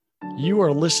You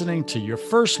are listening to Your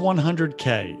First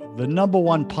 100K, the number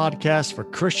one podcast for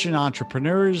Christian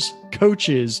entrepreneurs,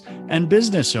 coaches, and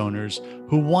business owners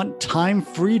who want time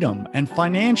freedom and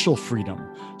financial freedom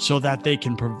so that they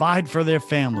can provide for their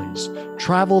families,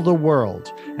 travel the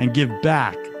world, and give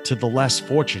back to the less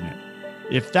fortunate.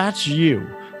 If that's you,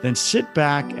 then sit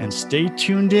back and stay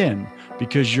tuned in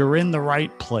because you're in the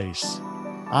right place.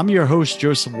 I'm your host,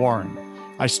 Joseph Warren.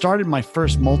 I started my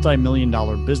first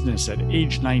multi-million-dollar business at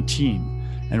age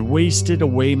 19 and wasted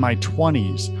away my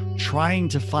 20s trying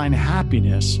to find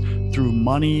happiness through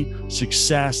money,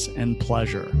 success, and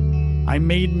pleasure. I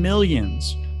made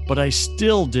millions, but I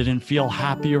still didn't feel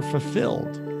happy or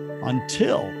fulfilled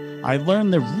until I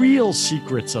learned the real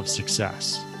secrets of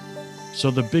success. So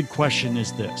the big question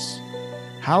is this: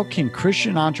 how can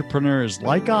Christian entrepreneurs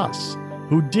like us,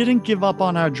 who didn't give up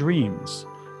on our dreams,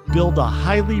 build a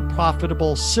highly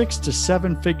profitable 6 to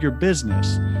 7 figure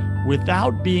business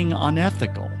without being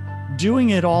unethical,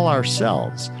 doing it all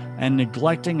ourselves, and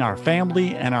neglecting our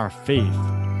family and our faith?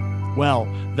 Well,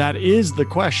 that is the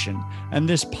question, and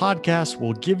this podcast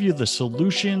will give you the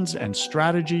solutions and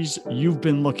strategies you've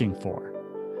been looking for.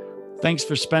 Thanks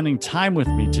for spending time with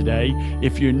me today.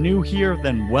 If you're new here,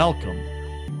 then welcome.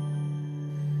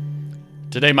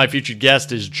 Today, my featured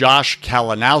guest is Josh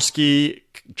Kalinowski.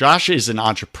 Josh is an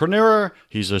entrepreneur,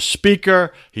 he's a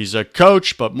speaker, he's a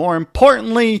coach, but more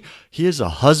importantly, he is a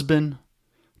husband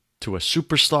to a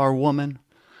superstar woman.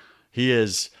 He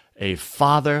is a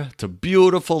father to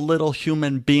beautiful little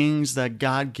human beings that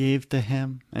God gave to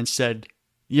him and said,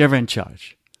 "You're in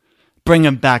charge. Bring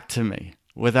them back to me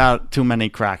without too many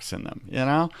cracks in them." You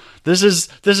know, this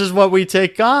is what we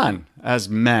take on as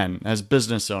men, as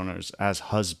business owners, as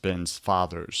husbands,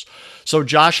 fathers. So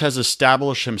Josh has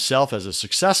established himself as a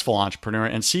successful entrepreneur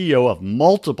and CEO of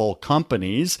multiple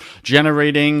companies,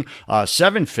 generating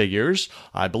 7 figures,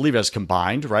 I believe, as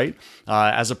combined, right?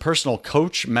 As a personal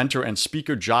coach, mentor, and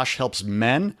speaker, Josh helps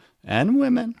men and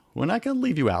women. We're not going to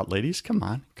leave you out, ladies. Come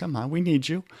on. We need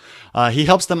you. He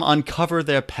helps them uncover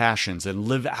their passions and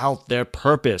live out their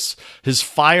purpose. His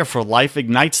fire for life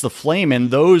ignites the flame in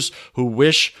those who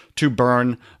wish to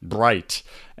burn bright.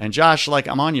 And Josh,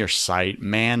 I'm on your site,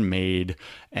 Man-Made,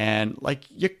 and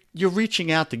you're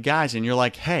reaching out to guys and you're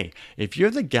like, hey, if you're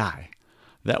the guy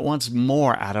that wants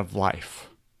more out of life,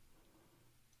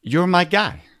 you're my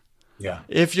guy. Yeah.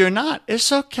 If you're not,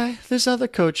 it's okay. There's other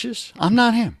coaches. I'm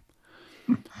not him.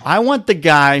 I want the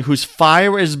guy whose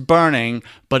fire is burning,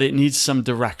 but it needs some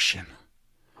direction,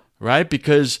 right?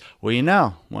 Because when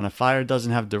a fire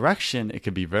doesn't have direction, it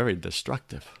can be very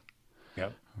destructive,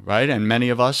 Yep. right? And many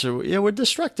of us we're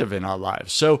destructive in our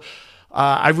lives. So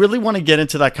I really want to get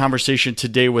into that conversation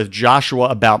today with Joshua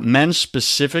about men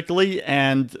specifically.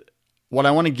 And what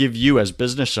I want to give you as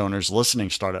business owners listening,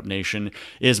 Startup Nation,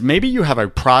 is maybe you have a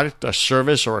product, a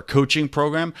service, or a coaching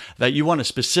program that you want to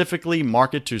specifically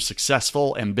market to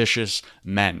successful, ambitious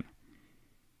men.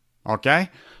 Okay?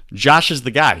 Josh is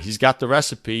the guy. He's got the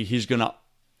recipe. He's going to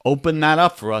open that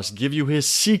up for us, give you his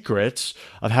secrets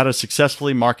of how to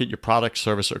successfully market your product,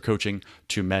 service, or coaching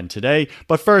to men today.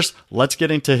 But first, let's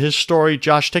get into his story.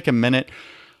 Josh, take a minute.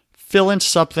 Fill in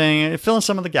some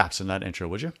of the gaps in that intro,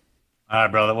 would you? All right,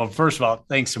 brother. Well, first of all,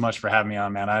 thanks so much for having me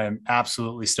on, man. I am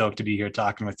absolutely stoked to be here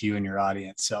talking with you and your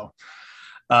audience. So,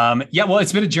 well,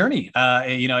 it's been a journey.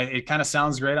 It kind of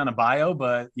sounds great on a bio,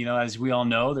 but as we all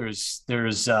know, there's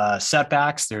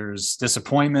setbacks, there's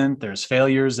disappointment, there's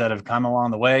failures that have come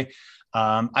along the way.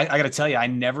 I got to tell you, I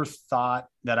never thought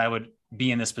that I would be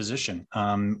in this position.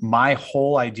 My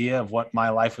whole idea of what my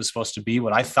life was supposed to be,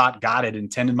 what I thought God had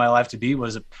intended my life to be,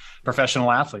 was a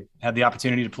professional athlete. Had the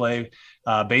opportunity to play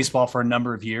baseball for a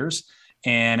number of years.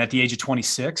 And at the age of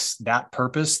 26, that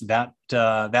purpose,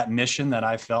 that mission that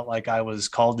I felt like I was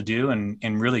called to do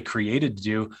and really created to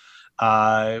do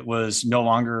was no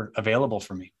longer available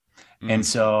for me. And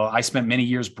so I spent many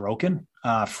years broken,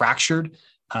 fractured,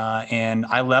 and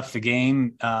I left the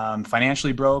game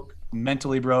financially broke,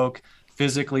 mentally broke,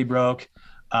 physically broke,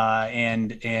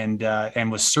 and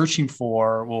was searching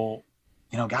for,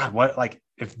 God, what,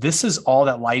 if this is all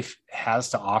that life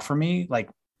has to offer me,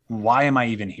 why am I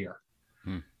even here?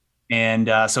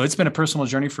 And so it's been a personal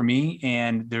journey for me.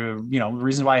 And the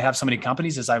reason why I have so many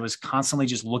companies is I was constantly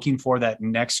just looking for that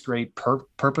next great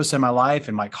purpose in my life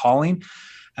and my calling.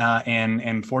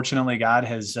 And fortunately, God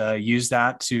has used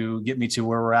that to get me to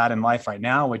where we're at in life right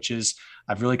now, which is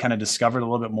I've really kind of discovered a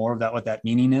little bit more of that, what that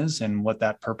meaning is and what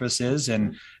that purpose is.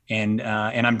 And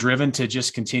I'm driven to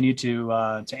just continue to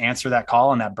answer that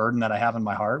call and that burden that I have in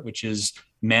my heart, which is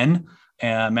men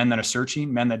that are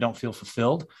searching, men that don't feel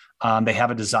fulfilled. They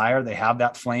have a desire, they have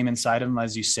that flame inside of them,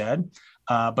 as you said,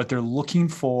 but they're looking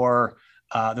for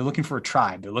a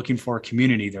tribe. They're looking for a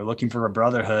community. They're looking for a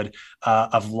brotherhood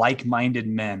of like-minded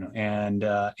men.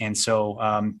 And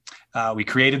so we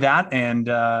created that, and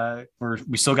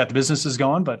we still got the businesses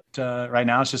going, but right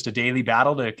now it's just a daily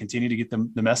battle to continue to get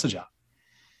the message out.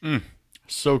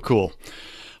 So cool.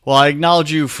 Well, I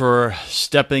acknowledge you for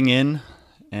stepping in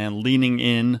and leaning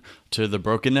in to the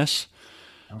brokenness,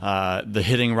 the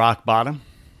hitting rock bottom.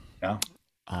 Yeah.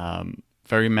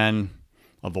 Very men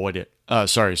avoid it.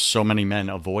 So many men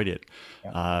avoid it.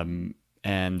 Yeah.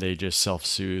 And they just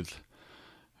self-soothe,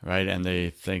 right? And they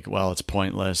think, well, it's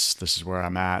pointless. This is where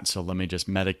I'm at. So let me just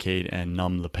medicate and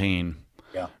numb the pain,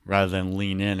 rather than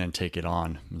lean in and take it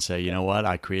on and say, you know what?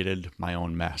 I created my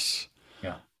own mess.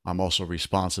 Yeah. I'm also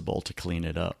responsible to clean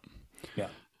it up. Yeah.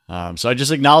 So I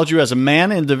just acknowledge you as a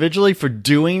man individually for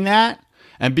doing that.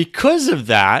 And because of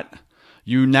that,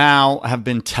 you now have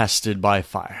been tested by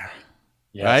fire,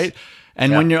 right?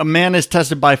 And when a man is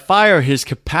tested by fire, his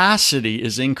capacity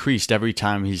is increased every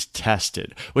time he's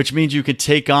tested, which means you could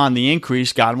take on the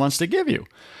increase God wants to give you.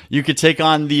 You could take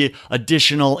on the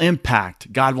additional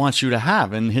impact God wants you to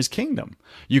have in his kingdom.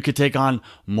 You could take on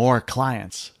more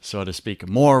clients, so to speak,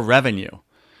 more revenue.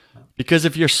 Because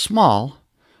if you're small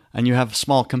and you have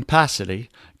small capacity,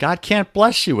 God can't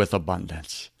bless you with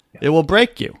abundance. It will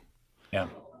break you. Yeah.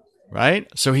 Right?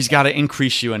 So he's got to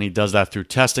increase you, and he does that through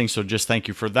testing. So just thank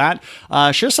you for that.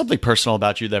 Share something personal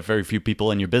about you that very few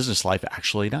people in your business life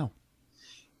actually know.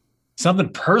 Something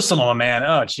personal, man.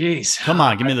 Oh, geez. Come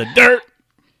on, give me the dirt.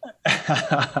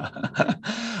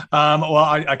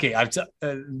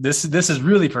 This is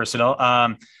really personal.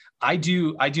 I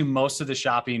do most of the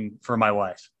shopping for my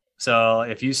wife. So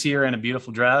if you see her in a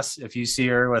beautiful dress, if you see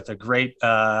her with a great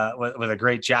with a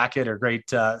great jacket or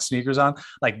great sneakers on,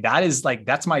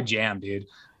 that's my jam, dude.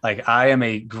 Like, I am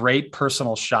a great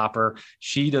personal shopper.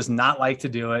 She does not like to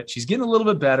do it. She's getting a little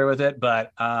bit better with it,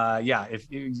 but if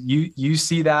you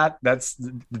see that, that's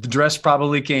the dress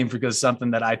probably came because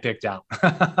something that I picked out.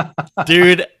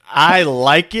 Dude, I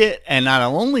like it, and not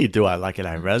only do I like it,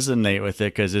 I resonate with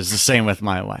it because it's the same with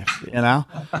my wife, you know?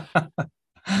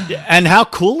 And how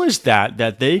cool is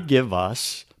that they give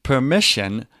us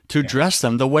permission to dress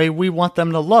them the way we want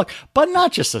them to look, but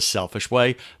not just a selfish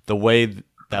way, the way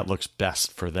that looks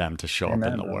best for them to show up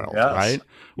in the world, right?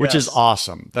 Which is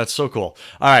awesome. That's so cool.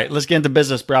 All right, let's get into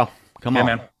business, bro. Come on.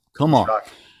 Man. Come on.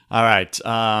 All right.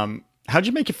 How'd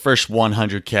you make your first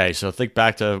 100K? So think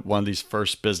back to one of these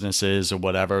first businesses or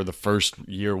whatever, the first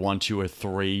year, 1, 2, or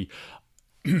 3.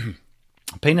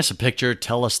 Paint us a picture.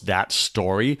 Tell us that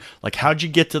story. Like, how'd you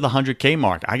get to the 100K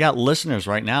mark? I got listeners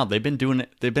right now. They've been doing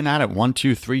it. They've been at it 1,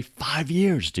 2, 3, 5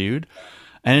 years, dude.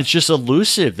 And it's just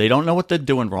elusive. They don't know what they're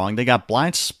doing wrong. They got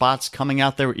blind spots coming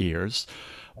out their ears,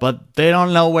 but they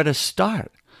don't know where to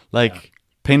start.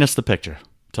 Paint us the picture.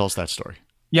 Tell us that story.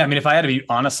 Yeah, I mean, if I had to be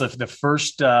honest, the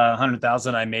first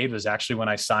 100,000 I made was actually when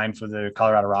I signed for the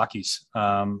Colorado Rockies.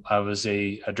 I was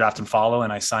a draft and follow,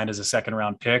 and I signed as a second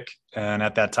round pick. And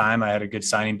at that time, I had a good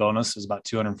signing bonus. It was about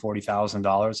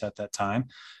 $240,000 at that time.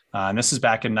 And this is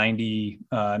back in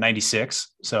 96.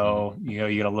 So, you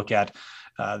got to look at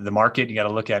the market. You got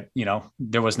to look at,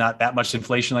 there was not that much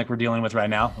inflation like we're dealing with right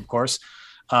now, of course.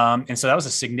 And so that was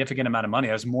a significant amount of money.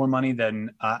 That was more money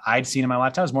than I'd seen in my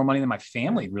lifetime. It was more money than my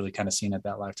family really kind of seen at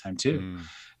that lifetime too.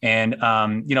 And, if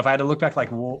I had to look back,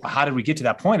 how did we get to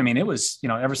that point? I mean, it was,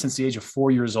 ever since the age of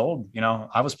 4 years old,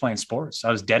 I was playing sports.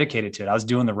 I was dedicated to it. I was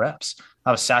doing the reps.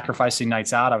 I was sacrificing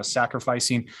nights out. I was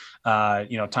sacrificing,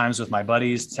 times with my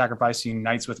buddies, sacrificing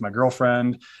nights with my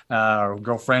girlfriend or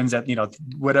girlfriends at,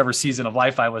 whatever season of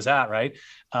life I was at. Right.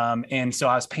 And so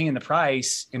I was paying the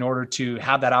price in order to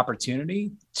have that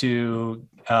opportunity to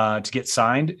get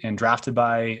signed and drafted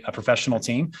by a professional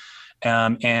team.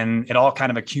 And it all kind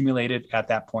of accumulated at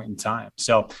that point in time.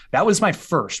 So that was my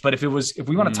first. But if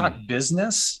we want to talk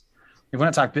business,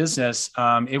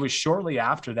 it was shortly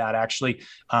after that, actually.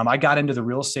 I got into the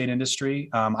real estate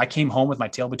industry. I came home with my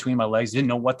tail between my legs, didn't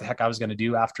know what the heck I was going to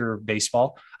do after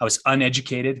baseball. I was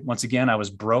uneducated. Once again, I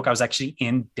was broke. I was actually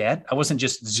in debt. I wasn't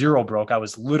just zero broke. I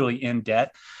was literally in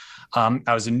debt. I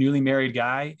was a newly married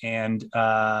guy, and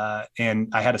I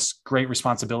had a great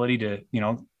responsibility to,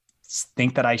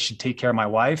 think that I should take care of my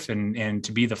wife and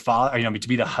to be the father, to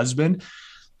be the husband.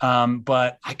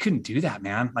 But I couldn't do that,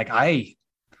 man. Like I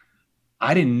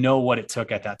didn't know what it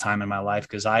took at that time in my life,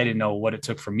 because I didn't know what it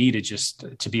took for me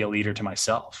to be a leader to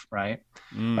myself. Right.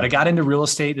 But I got into real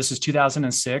estate. This is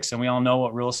 2006. And we all know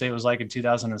what real estate was like in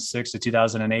 2006 to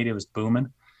 2008. It was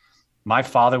booming. My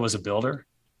father was a builder,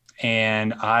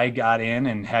 and I got in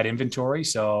and had inventory.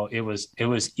 So it was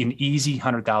an easy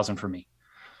 100,000 for me.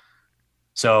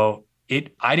 So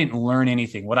I didn't learn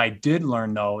anything. What I did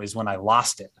learn though, is when I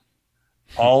lost it,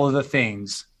 all of the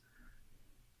things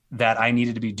that I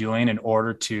needed to be doing in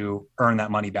order to earn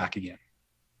that money back again.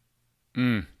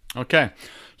 Okay.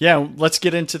 Yeah. Let's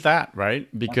get into that, right?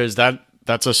 Because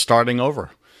that's a starting over.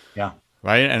 Yeah.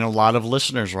 Right. And a lot of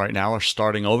listeners right now are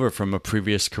starting over from a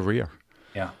previous career.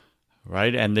 Yeah.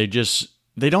 Right. And they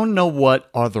don't know what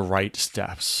are the right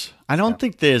steps. I don't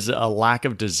think there's a lack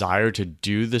of desire to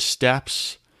do the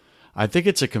steps. I think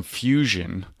it's a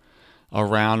confusion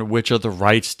around which are the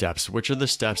right steps, which are the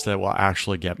steps that will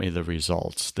actually get me the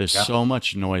results. There's so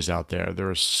much noise out there. There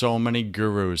are so many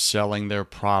gurus selling their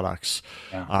products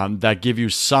that give you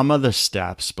some of the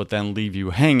steps, but then leave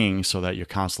you hanging so that you're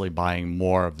constantly buying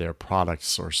more of their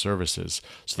products or services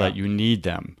so that you need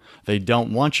them. They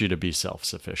don't want you to be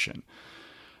self-sufficient,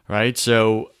 right?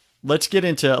 So let's get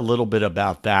into a little bit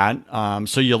about that.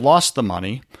 So you lost the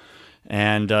money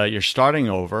and you're starting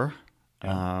over.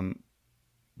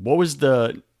 What was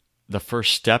the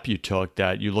first step you took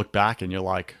that you look back and you're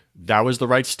like, that was the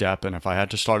right step? And if I had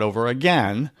to start over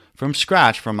again from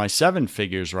scratch from my 7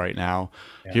 figures right now,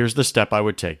 here's the step I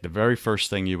would take. The very first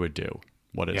thing you would do.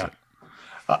 What is it?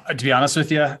 To be honest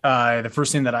with you, the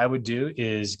first thing that I would do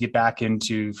is get back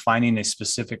into finding a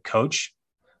specific coach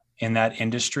in that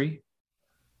industry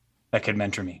that could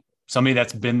mentor me. Somebody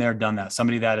that's been there, done that,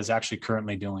 somebody that is actually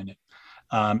currently doing it.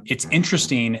 It's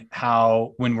interesting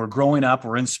how when we're growing up,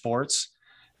 we're in sports,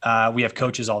 we have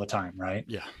coaches all the time, right?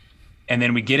 Yeah. And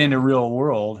then we get into real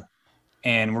world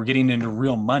and we're getting into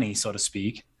real money, so to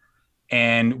speak.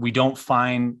 And we don't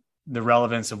find the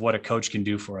relevance of what a coach can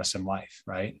do for us in life,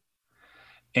 right?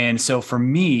 And so for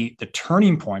me, the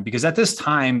turning point, because at this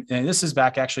time, and this is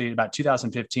back actually about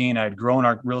 2015, I had grown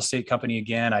our real estate company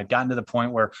again. I'd gotten to the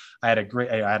point where I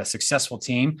had a successful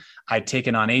team. I'd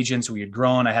taken on agents. We had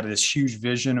grown. I had this huge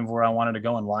vision of where I wanted to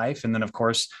go in life. And then of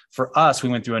course, for us, we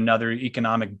went through another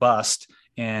economic bust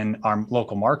in our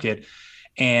local market.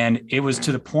 And it was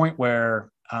to the point where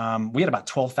we had about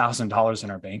 $12,000 in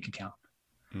our bank account.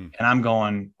 And I'm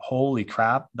going, holy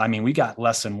crap. I mean, we got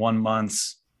less than 1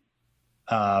 month's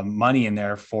money in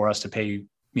there for us to pay,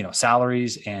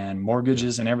 salaries and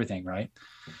mortgages and everything. Right.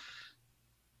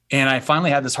 And I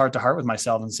finally had this heart to heart with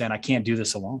myself and saying, I can't do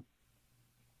this alone.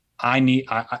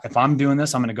 If I'm doing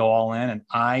this, I'm going to go all in, and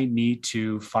I need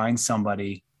to find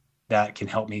somebody that can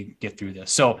help me get through this.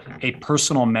 So a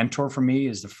personal mentor for me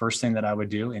is the first thing that I would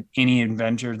do in any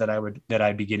adventure that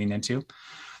I'd be getting into.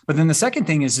 But then the second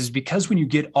thing is because when you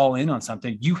get all in on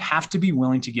something, you have to be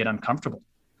willing to get uncomfortable.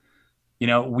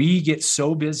 We get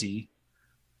so busy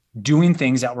doing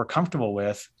things that we're comfortable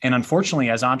with. And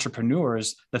unfortunately, as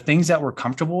entrepreneurs, the things that we're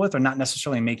comfortable with are not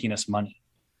necessarily making us money,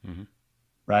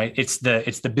 right? It's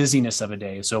the busyness of a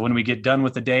day. So when we get done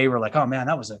with the day, we're like, oh man,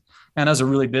 that was a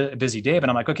really busy day. But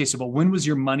I'm like, okay, but when was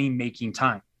your money making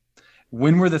time?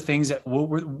 When were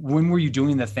you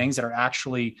doing the things that are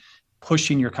actually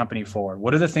pushing your company forward?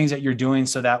 What are the things that you're doing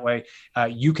so that way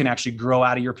you can actually grow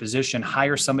out of your position,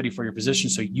 hire somebody for your position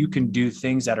so you can do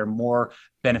things that are more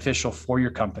beneficial for your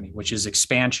company, which is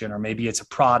expansion, or maybe it's a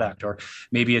product, or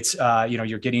maybe it's,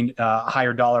 you're getting a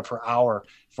higher dollar per hour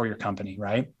for your company,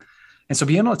 right? And so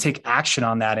being able to take action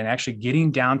on that and actually getting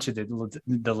down to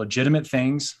the legitimate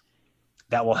things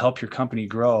that will help your company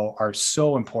grow are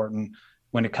so important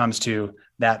when it comes to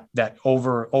that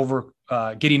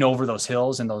getting over those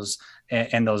hills and those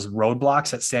roadblocks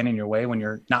that stand in your way when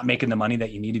you're not making the money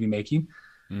that you need to be making.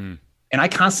 And I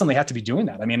constantly have to be doing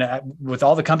that. I mean, with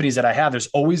all the companies that I have, there's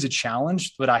always a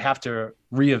challenge, but I have to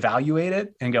reevaluate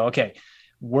it and go, okay,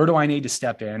 where do I need to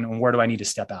step in and where do I need to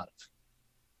step out of?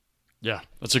 Yeah,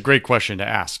 that's a great question to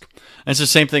ask. And it's the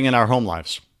same thing in our home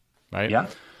lives, right? Yeah.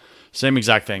 Same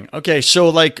exact thing. Okay,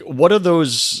 so what are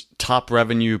those top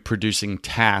revenue producing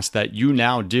tasks that you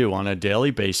now do on a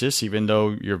daily basis, even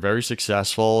though you're very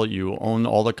successful, you own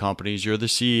all the companies, you're the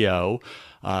CEO?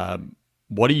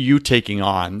 What are you taking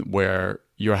on where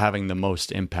you're having the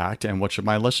most impact, and what should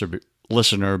my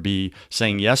listener be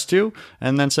saying yes to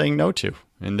and then saying no to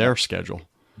in their schedule?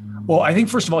 Well, I think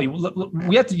first of all,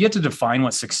 you have to define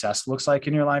what success looks like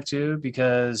in your life too,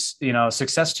 because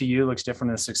success to you looks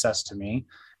different than success to me.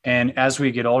 And as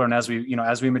we get older and as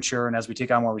we mature and as we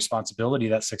take on more responsibility,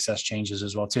 that success changes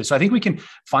as well too. So I think we can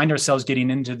find ourselves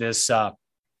getting into this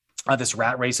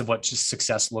rat race of what just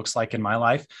success looks like in my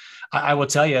life. I will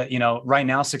tell you, right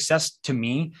now, success to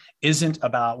me isn't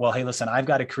about, well, hey, listen, I've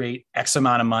got to create X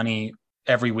amount of money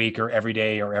every week or every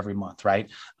day or every month, right?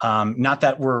 Not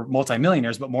that we're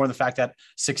multimillionaires, but more the fact that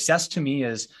success to me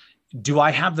is, do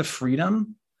I have the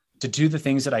freedom to do the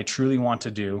things that I truly want to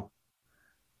do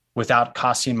without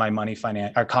costing my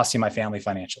family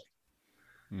financially?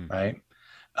 right?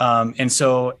 And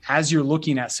so as you're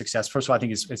looking at success, first of all, I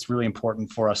think it's really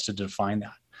important for us to define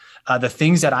that. The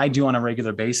things that I do on a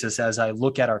regular basis as I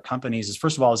look at our companies is,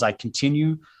 first of all, is I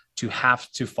continue to have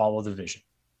to follow the vision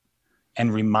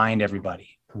and remind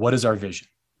everybody, what is our vision?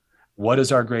 What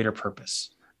is our greater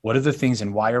purpose? What are the things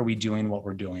and why are we doing what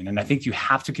we're doing? And I think you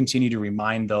have to continue to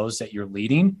remind those that you're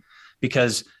leading,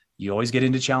 because you always get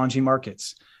into challenging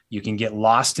markets. You can get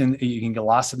lost in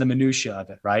the minutia of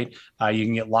it, right? You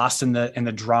can get lost in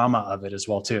the drama of it as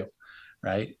well too,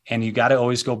 right? And you got to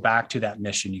always go back to that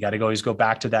mission. You got to always go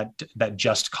back to that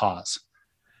just cause.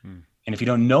 And if you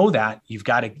don't know that, you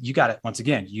got to once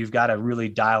again, you've got to really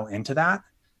dial into that,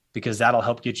 because that'll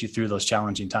help get you through those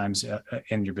challenging times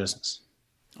in your business.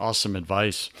 Awesome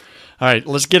advice. All right,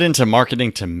 let's get into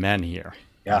marketing to men here.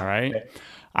 Yeah. All right. Okay.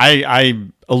 I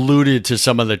alluded to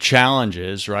some of the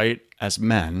challenges, right? As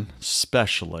men,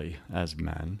 especially as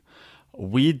men,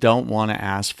 we don't want to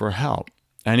ask for help.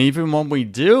 And even when we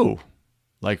do,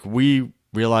 like, we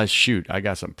realize, shoot, I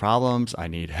got some problems. I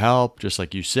need help. Just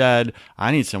like you said,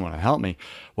 I need someone to help me.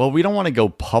 Well, we don't want to go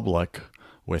public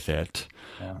with it,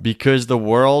 because the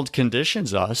world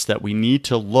conditions us that we need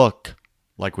to look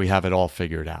like we have it all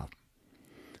figured out,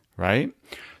 right?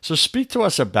 So speak to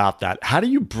us about that. How do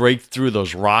you break through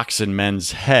those rocks in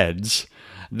men's heads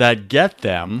that get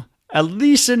them, at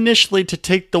least initially, to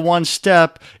take the one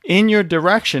step in your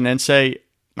direction and say,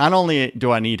 not only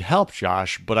do I need help,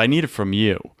 Josh, but I need it from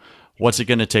you. What's it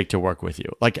going to take to work with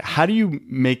you? Like, how do you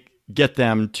get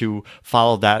them to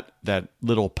follow that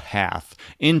little path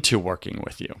into working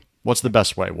with you? What's the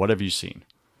best way? What have you seen?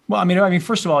 Well, I mean,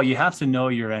 first of all, you have to know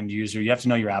your end user. You have to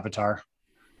know your avatar.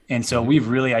 And so we've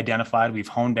really identified, we've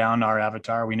honed down our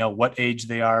avatar. We know what age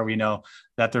they are. We know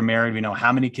that they're married. We know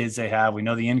how many kids they have. We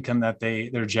know the income that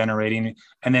they're generating.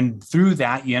 And then through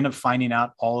that, you end up finding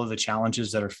out all of the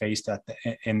challenges that are faced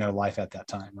in their life at that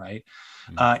time, right?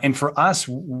 And for us,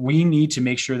 we need to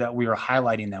make sure that we are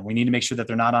highlighting them. We need to make sure that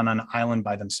they're not on an island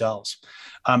by themselves.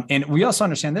 And we also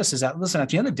understand this is that, listen, at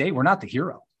the end of the day, we're not the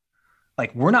hero.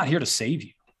 Like, we're not here to save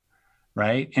you.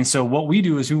 Right. And so what we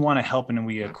do is we want to help and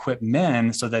we equip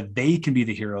men so that they can be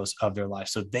the heroes of their life.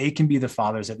 So they can be the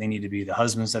fathers that they need to be, the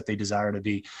husbands that they desire to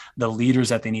be, the leaders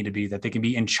that they need to be, that they can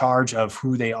be in charge of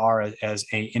who they are as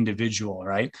an individual.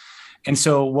 Right. And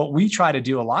so what we try to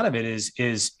do, a lot of it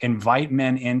is invite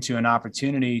men into an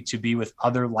opportunity to be with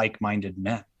other like-minded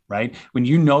men. Right? When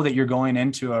you know that you're going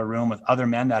into a room with other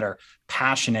men that are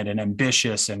passionate and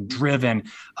ambitious and driven,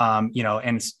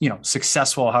 and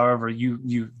successful, however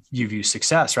you view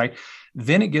success, right?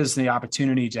 Then it gives the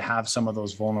opportunity to have some of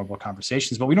those vulnerable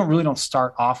conversations. But we don't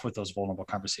start off with those vulnerable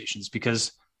conversations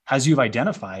because, as you've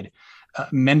identified,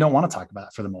 men don't want to talk about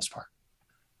it for the most part,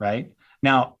 right?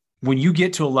 Now, when you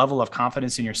get to a level of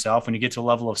confidence in yourself, when you get to a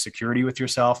level of security with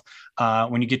yourself,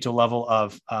 when you get to a level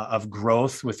of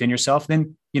growth within yourself,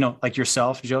 then, like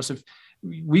yourself, Joseph,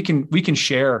 we can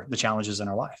share the challenges in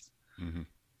our life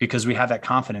because we have that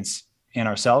confidence in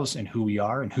ourselves and who we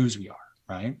are and whose we are,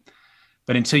 right?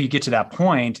 But until you get to that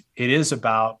point, it is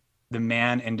about the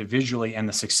man individually and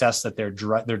the success that they're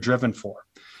driven for.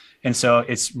 And so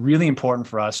it's really important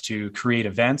for us to create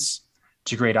events,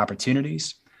 to create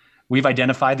opportunities. We've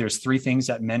identified there's 3 things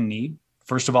that men need.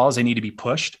 First of all, is they need to be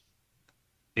pushed.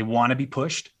 They want to be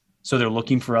pushed. So they're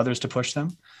looking for others to push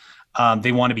them.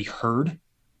 They want to be heard.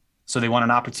 So they want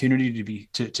an opportunity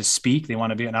to speak. They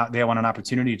want an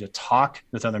opportunity to talk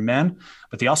with other men,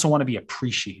 but they also want to be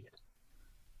appreciated.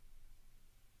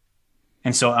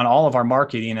 And so on all of our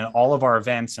marketing and all of our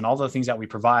events and all the things that we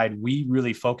provide, we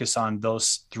really focus on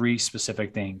those 3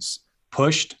 specific things: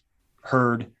 pushed,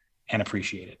 heard, and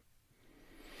appreciated.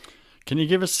 Can you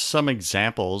give us some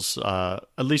examples, at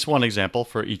least one example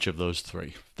for each of those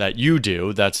 3 that you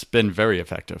do that's been very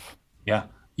effective? Yeah,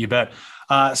 you bet.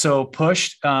 So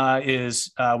pushed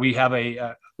is we have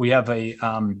a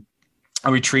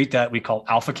retreat that we call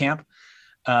Alpha Camp,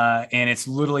 and it's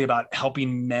literally about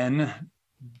helping men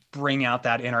bring out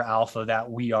that inner alpha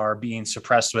that we are being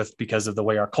suppressed with because of the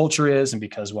way our culture is and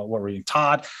because what we're being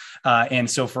taught. And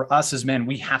so for us as men,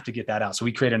 we have to get that out. So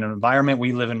we create an environment.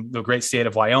 We live in the great state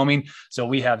of Wyoming. So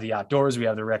we have the outdoors, we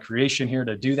have the recreation here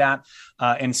to do that.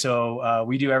 And so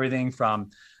we do everything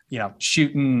from,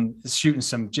 shooting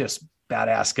some just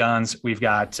badass guns. We've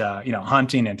got,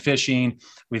 hunting and fishing.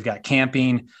 We've got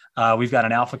camping. We've got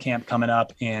an Alpha Camp coming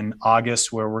up in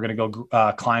August where we're going to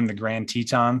go climb the Grand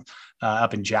Teton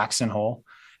up in Jackson Hole,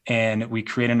 and we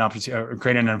create an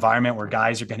environment where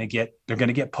guys are going to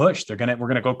get pushed. We're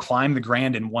going to go climb the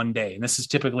Grand in one day, and this is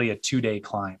typically a 2-day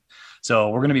climb.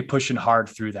 So we're going to be pushing hard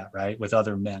through that, right, with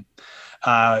other men.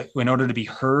 In order to be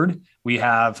heard, We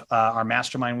have our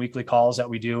mastermind weekly calls that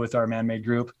we do with our Man-Made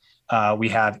group. We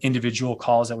have individual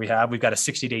calls that we have. We've got a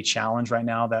 60-day challenge right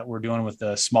now that we're doing with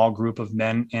a small group of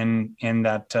men in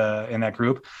that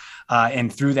group.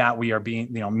 And through that, we are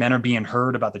being, men are being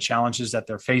heard about the challenges that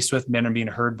they're faced with. Men are being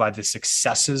heard by the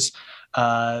successes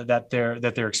that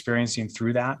they're experiencing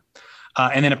through that,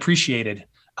 and then appreciated.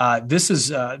 This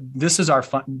is our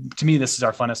fun. To me, this is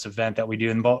our funnest event that we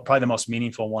do, and probably the most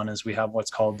meaningful one is we have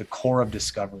what's called the Core of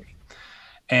Discovery.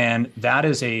 And that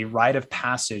is a rite of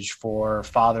passage for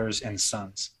fathers and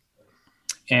sons.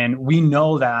 And we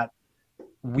know that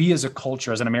we as a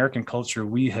culture, as an American culture,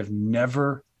 we have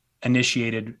never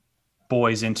initiated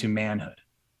boys into manhood.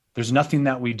 There's nothing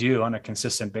that we do on a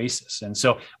consistent basis. And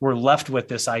so we're left with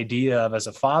this idea of, as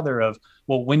a father, of,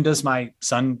 well, when does my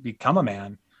son become a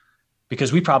man?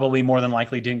 Because we probably more than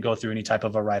likely didn't go through any type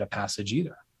of a rite of passage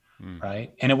either.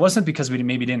 Right. And it wasn't because we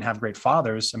maybe didn't have great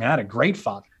fathers. I mean, I had a great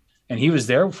father. And he was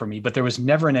there for me, but there was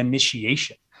never an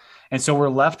initiation. And so we're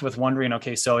left with wondering,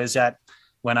 okay, so is that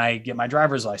when I get my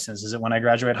driver's license? Is it when I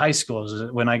graduate high school? Is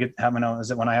it when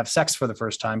is it when I have sex for the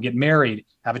first time, get married,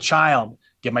 have a child,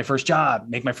 get my first job,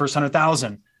 make my first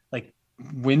 100,000? Like,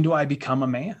 when do I become a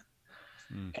man?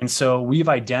 And so we've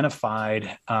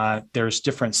identified there's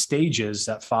different stages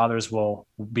that fathers will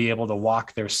be able to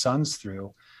walk their sons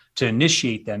through to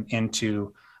initiate them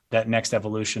into that next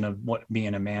evolution of what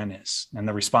being a man is and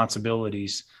the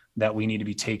responsibilities that we need to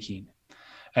be taking.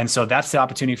 And so that's the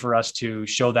opportunity for us to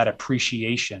show that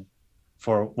appreciation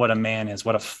for what a man is,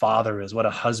 what a father is, what a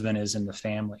husband is in the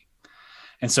family.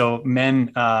 And so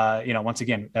men, once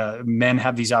again, men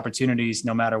have these opportunities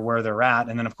no matter where they're at.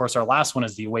 And then of course, our last one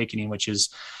is the awakening, which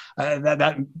is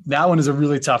that one is a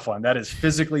really tough one. That is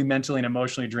physically, mentally, and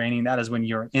emotionally draining. That is when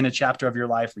you're in a chapter of your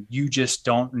life where you just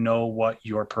don't know what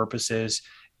your purpose is.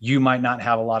 You might not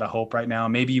have a lot of hope right now.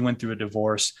 Maybe you went through a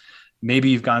divorce. Maybe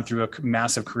you've gone through a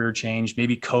massive career change.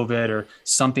 Maybe COVID or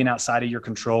something outside of your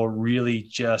control really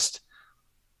just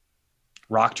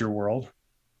rocked your world.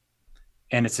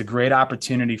 And it's a great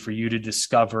opportunity for you to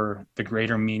discover the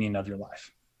greater meaning of your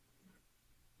life.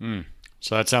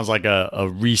 So that sounds like a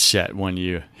reset when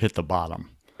you hit the bottom.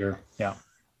 Sure. Yeah.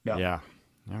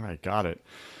 All right. Got it.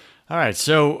 All right.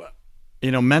 So,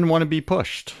 men want to be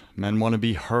pushed. Men want to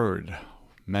be heard.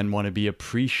 Men want to be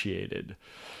appreciated.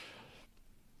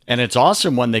 And it's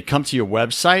awesome when they come to your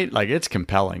website. Like, it's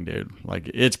compelling, dude. Like,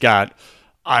 it's got,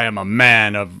 I am a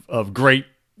man of great,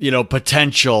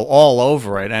 potential all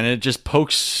over it. And it just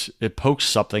pokes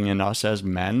something in us as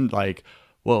men. Like,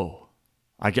 whoa,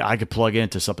 I could plug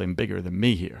into something bigger than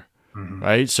me here.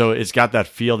 Right. So it's got that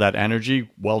feel, that energy.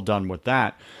 Well done with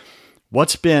that.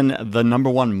 What's been the number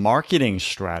one marketing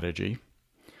strategy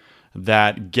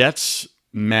that gets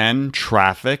men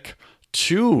traffic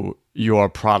to your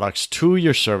products, to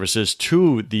your services,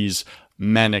 to these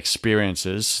men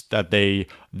experiences that they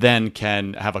then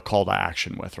can have a call to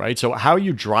action with, right? So how are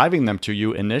you driving them to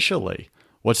you initially?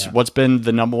 What's been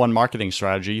the number one marketing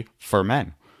strategy for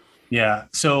men? Yeah.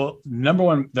 So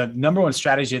the number one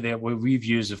strategy that we've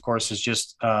used, of course, is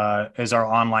just is our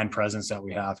online presence that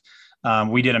we have.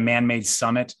 We did a Man-Made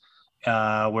Summit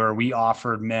where we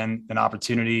offered men an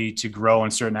opportunity to grow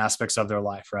in certain aspects of their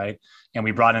life, right? And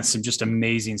we brought in some just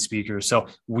amazing speakers. So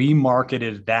we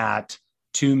marketed that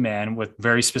to men with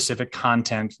very specific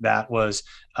content that was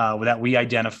that we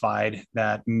identified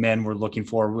that men were looking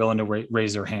for, willing to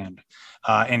raise their hand.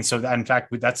 And so that, in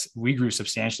fact, we grew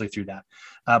substantially through that.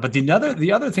 But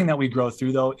the other thing that we grow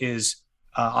through, though, is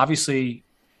obviously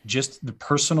just the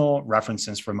personal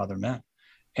references from other men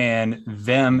and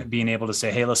them being able to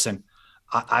say, hey, listen,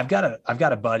 I've got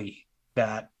a buddy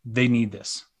that they need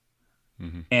this.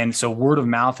 And so word of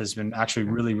mouth has been actually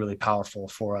really, really powerful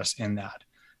for us in that.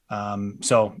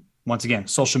 So once again,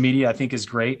 social media, I think, is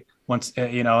great once,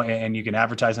 and you can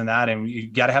advertise on that, and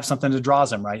you got to have something that draws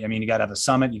them, right? I mean, you got to have a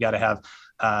summit, you got to have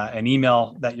an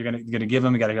email that you're going to give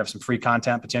them. You got to have some free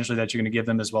content potentially that you're going to give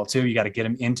them as well too. You got to get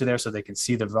them into there so they can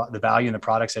see the value in the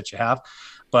products that you have.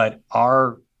 But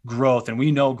our growth, and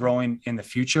we know growing in the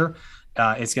future,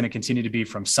 it's going to continue to be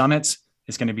from summits.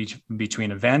 It's going to be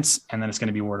between events, and then it's going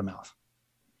to be word of mouth.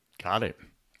 Got it.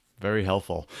 Very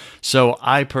helpful. So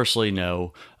I personally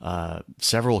know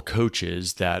several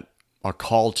coaches that are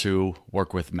called to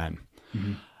work with men,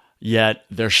 yet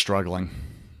they're struggling.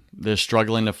 They're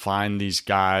struggling to find these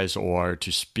guys or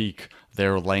to speak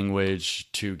their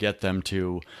language, to get them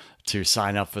to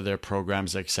sign up for their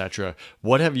programs, etc.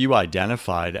 What have you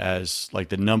identified as like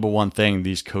the number one thing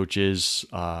these coaches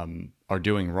are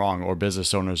doing wrong, or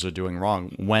business owners are doing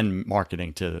wrong when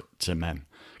marketing to men?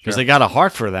 Because they got a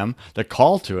heart for them, they're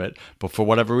called to it, but for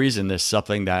whatever reason, there's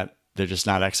something that they're just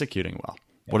not executing well.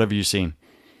 Yeah. What have you seen?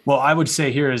 Well, I would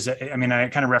say here is, I mean, I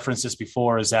kind of referenced this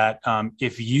before, is that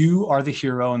if you are the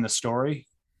hero in the story,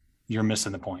 you're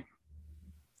missing the point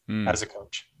as a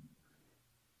coach.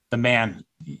 The man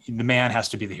has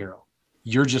to be the hero.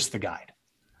 You're just the guide.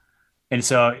 And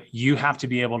so you have to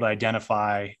be able to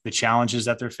identify the challenges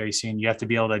that they're facing. You have to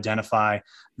be able to identify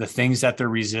the things that they're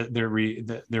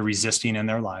resisting in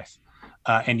their life.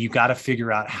 And you've got to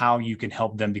figure out how you can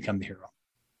help them become the hero.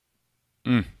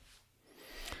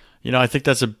 You know, I think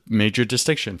that's a major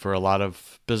distinction for a lot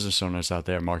of business owners out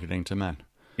there marketing to men.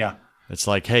 Yeah. It's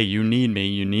like, hey, you need me.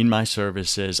 You need my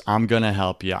services. I'm going to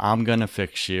help you. I'm going to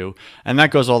fix you. And that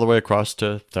goes all the way across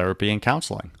to therapy and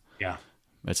counseling. Yeah.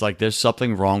 It's like, there's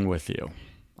something wrong with you.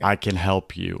 Yeah. I can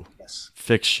help you,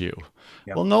 fix you.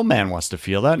 Yeah. Well, no man wants to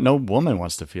feel that. No woman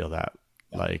wants to feel that.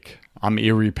 Yeah. Like, I'm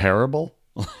irreparable.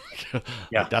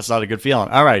 Yeah. That's not a good feeling.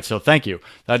 All right. So thank you.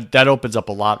 That opens up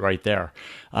a lot right there.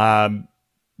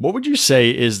 What would you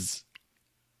say is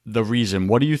the reason?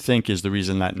 What do you think is the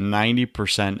reason that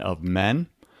 90% of men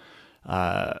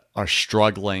are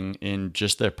struggling in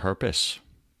just their purpose,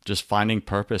 just finding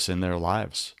purpose in their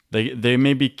lives? They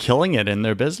may be killing it in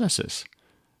their businesses,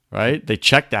 right? They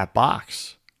check that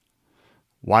box.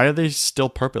 Why are they still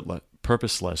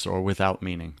purposeless or without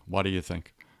meaning? What do you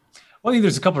think? Well, I think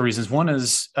there's a couple of reasons. One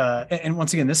is, and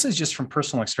once again, this is just from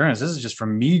personal experience. This is just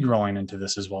from me growing into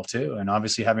this as well, too. And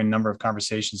obviously having a number of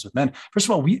conversations with men. First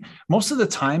of all, most of the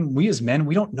time, we as men,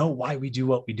 we don't know why we do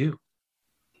what we do.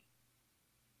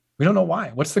 We don't know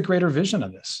why. What's the greater vision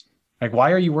of this? Like,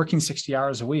 why are you working 60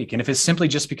 hours a week? And if it's simply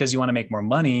just because you want to make more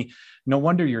money, no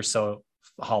wonder you're so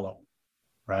hollow,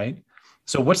 right?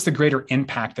 So what's the greater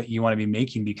impact that you want to be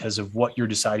making because of what you're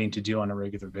deciding to do on a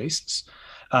regular basis?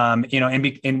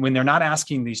 And when they're not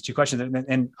asking these two questions,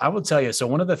 and I will tell you, so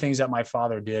one of the things that my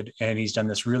father did, and he's done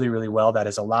this really, really well, that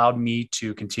has allowed me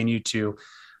to continue to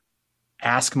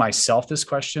ask myself this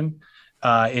question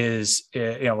first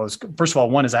of all,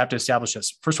 one is I have to establish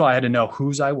this. First of all, I had to know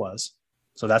whose I was.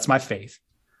 So that's my faith,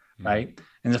 right?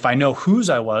 And if I know whose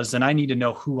I was, then I need to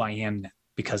know who I am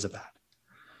because of that.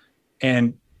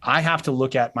 And I have to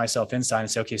look at myself inside and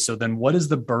say, okay, so then what is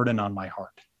the burden on my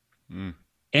heart?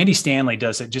 Andy Stanley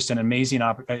does just an amazing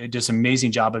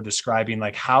job of describing,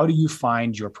 like, how do you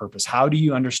find your purpose? How do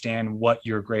you understand what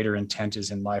your greater intent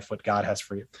is in life, what God has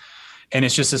for you? And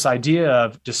it's just this idea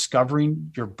of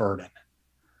discovering your burden,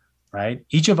 right?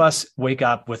 Each of us wake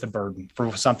up with a burden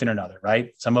for something or another,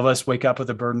 right? Some of us wake up with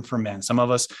a burden for men. Some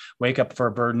of us wake up for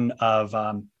a burden of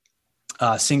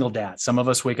single dads. Some of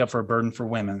us wake up for a burden for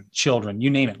women, children, you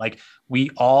name it. Like, we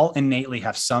all innately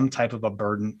have some type of a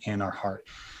burden in our heart.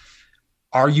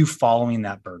 Are you following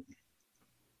that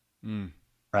burden?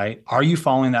 Right? Are you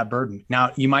following that burden?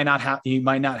 Now, you might not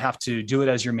have to do it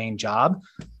as your main job,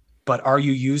 but are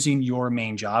you using your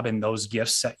main job and those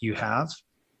gifts that you have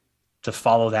to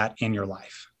follow that in your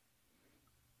life?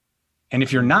 And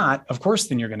if you're not, of course,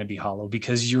 then you're going to be hollow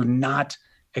because you're not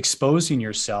exposing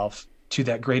yourself to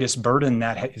that greatest burden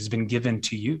that has been given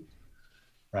to you,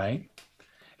 right?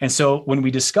 And so when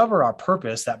we discover our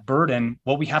purpose, that burden,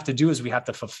 what we have to do is we have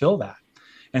to fulfill that.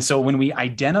 And so when we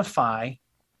identify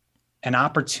an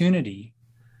opportunity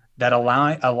that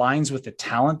aligns with the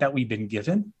talent that we've been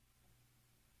given,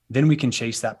 then we can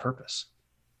chase that purpose.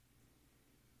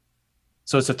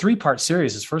 So it's a 3-part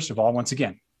series. Is, first of all, once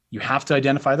again, you have to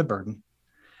identify the burden.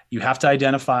 You have to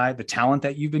identify the talent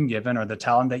that you've been given or the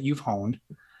talent that you've honed.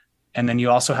 And then you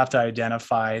also have to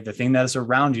identify the thing that is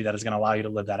around you that is going to allow you to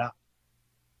live that out.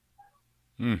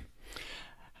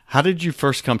 How did you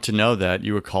first come to know that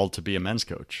you were called to be a men's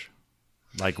coach?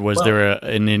 Like, was there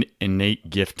an innate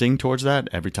gifting towards that?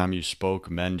 Every time you spoke,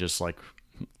 men just like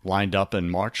lined up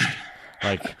and marched?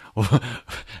 Like,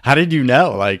 how did you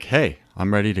know? Like, hey,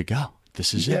 I'm ready to go.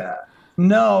 This is it.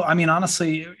 No, I mean,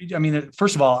 honestly,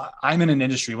 first of all, I'm in an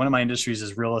industry. One of my industries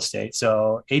is real estate.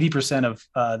 So 80%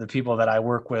 of the people that I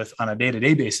work with on a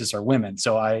day-to-day basis are women.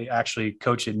 So I actually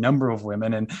coach a number of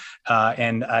women, and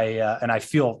I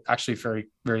feel actually very,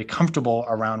 very comfortable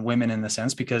around women in the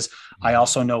sense because I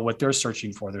also know what they're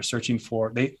searching for.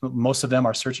 Most of them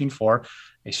are searching for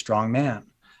a strong man.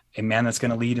 A man that's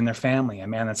going to lead in their family, a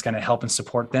man that's going to help and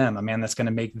support them, a man that's going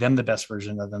to make them the best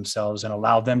version of themselves and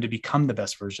allow them to become the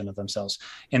best version of themselves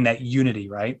in that unity,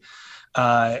 right?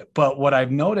 But what I've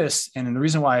noticed, and the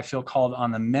reason why I feel called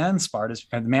on the man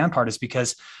part is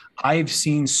because I've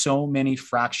seen so many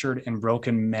fractured and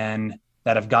broken men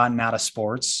that have gotten out of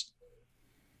sports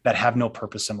that have no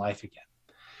purpose in life again.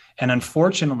 And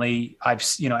unfortunately,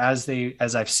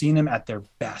 as I've seen them at their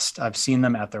best, I've seen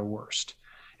them at their worst.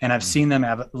 And I've seen them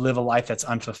live a life that's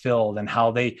unfulfilled, and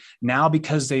how they now,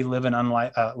 because they live an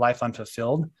life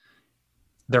unfulfilled,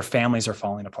 their families are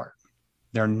falling apart.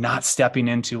 They're not stepping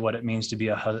into what it means to be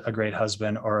a great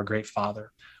husband or a great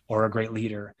father or a great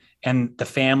leader. And the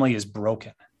family is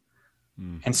broken.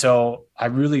 And so I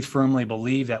really firmly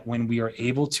believe that when we are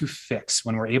able to fix,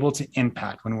 when we're able to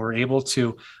impact, when we're able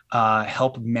to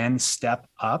help men step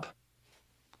up,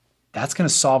 that's going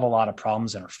to solve a lot of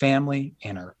problems in our family,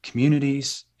 in our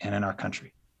communities, and in our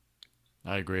country.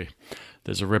 I agree.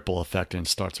 There's a ripple effect, and it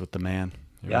starts with the man.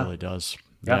 It really does.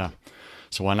 Yeah.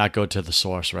 So why not go to the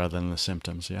source rather than the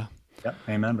symptoms? Yeah. Yep.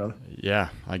 Amen, brother. Yeah,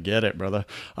 I get it, brother.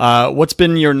 What's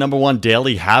been your number one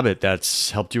daily habit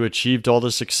that's helped you achieve all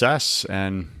the success,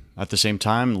 and at the same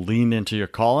time lean into your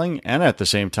calling, and at the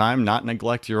same time not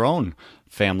neglect your own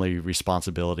family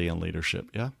responsibility and leadership?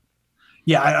 Yeah.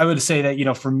 Yeah, I would say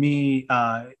that, for me,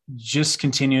 just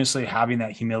continuously having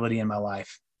that humility in my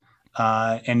life,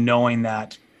 and knowing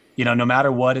that, no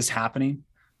matter what is happening,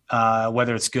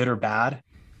 whether it's good or bad,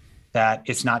 that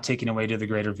it's not taking away to the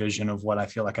greater vision of what I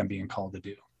feel like I'm being called to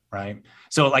do. Right.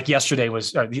 So like yesterday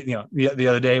was, the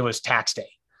other day was tax day,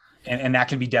 and that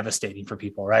can be devastating for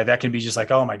people. Right. That can be just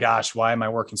like, oh my gosh, why am I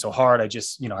working so hard? I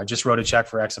just wrote a check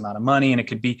for X amount of money, and it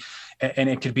could be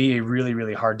a really,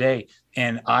 really hard day.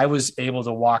 And I was able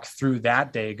to walk through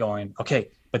that day going, okay,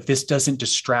 but this doesn't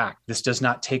distract. This does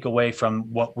not take away from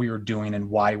what we were doing and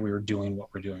why we were doing what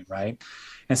we're doing. Right.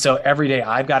 And so every day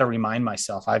I've got to remind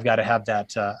myself, I've got to have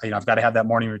that, I've got to have that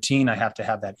morning routine. I have to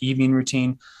have that evening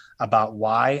routine about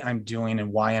why I'm doing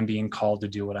and why I'm being called to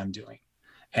do what I'm doing.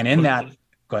 And in that,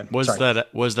 go ahead. What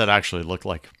does that actually look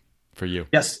like for you?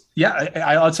 Yes. Yeah.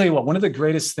 I'll tell you what, one of the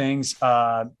greatest things,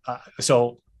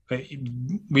 so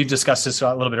we've discussed this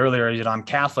a little bit earlier, I'm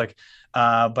Catholic,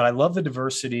 but I love the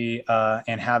diversity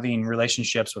and having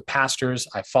relationships with pastors.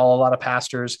 I follow a lot of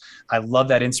pastors. I love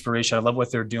that inspiration. I love what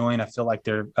they're doing. I feel like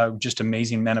they're just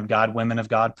amazing men of God, women of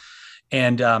God.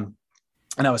 And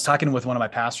I was talking with one of my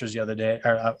pastors the other day,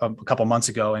 or a couple months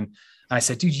ago, and I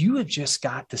said, dude, you have just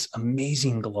got this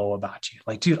amazing glow about you.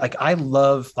 Like, dude, like I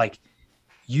love, like,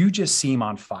 you just seem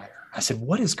on fire. I said,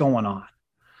 what is going on?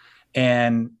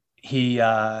 And he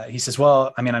says,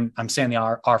 well, I mean, I'm saying the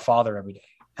Our Father every day.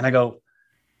 And I go,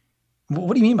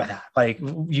 what do you mean by that? Like,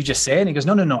 you just say it? And he goes,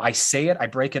 no. I say it. I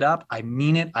break it up. I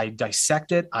mean it. I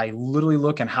dissect it. I literally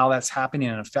look at how that's happening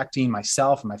and affecting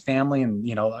myself and my family and,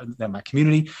 my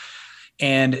community.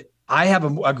 And I have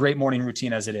a great morning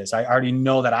routine as it is. I already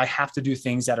know that I have to do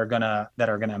things that are gonna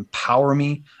empower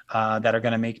me, that are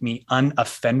gonna make me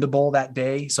unoffendable that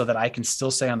day, so that I can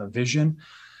still stay on the vision.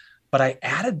 But I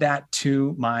added that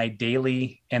to my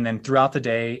daily, and then throughout the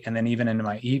day, and then even into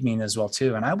my evening as well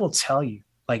too. And I will tell you,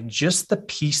 like, just the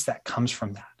peace that comes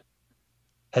from that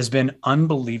has been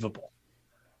unbelievable.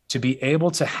 To be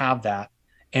able to have that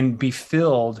and be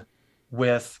filled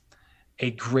with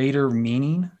a greater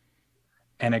meaning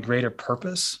and a greater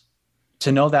purpose,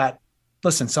 to know that,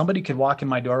 listen, somebody could walk in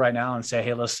my door right now and say,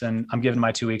 hey, listen, I'm giving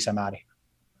my 2 weeks, I'm out of here.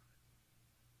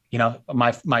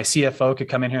 My CFO could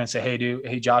come in here and say,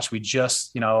 hey, Josh, we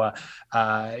just, it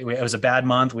was a bad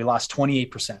month. We lost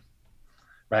 28%,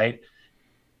 right?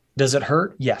 Does it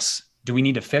hurt? Yes. Do we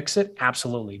need to fix it?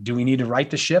 Absolutely. Do we need to right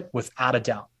the ship? Without a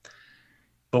doubt.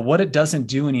 But what it doesn't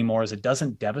do anymore is it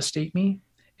doesn't devastate me.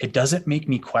 It doesn't make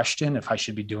me question if I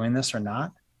should be doing this or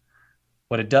not.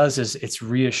 What it does is it's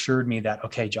reassured me that,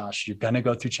 okay, Josh, you're going to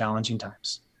go through challenging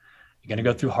times. You're going to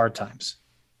go through hard times,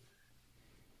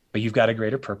 but you've got a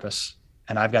greater purpose,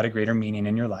 and I've got a greater meaning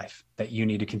in your life that you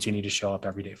need to continue to show up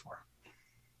every day for.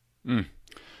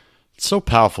 It's so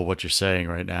powerful what you're saying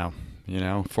right now.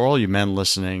 For all you men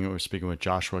listening, we're speaking with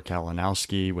Joshua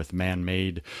Kalinowski with Man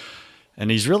Made,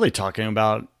 and he's really talking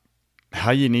about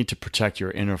how you need to protect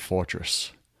your inner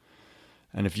fortress.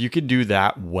 And if you could do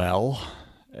that well,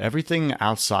 everything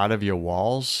outside of your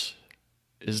walls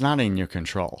is not in your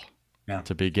control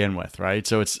to begin with, right?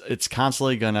 So it's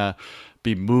constantly going to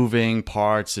be moving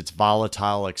parts, it's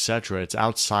volatile, etc. It's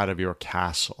outside of your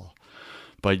castle.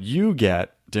 But you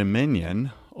get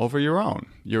dominion over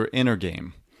your inner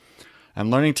game. And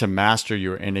learning to master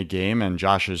your inner game, and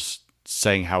Josh is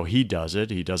saying how he does it.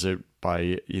 He does it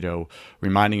by,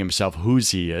 reminding himself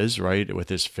whose he is, right? With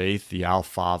his faith, the Our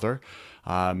Father.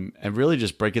 And really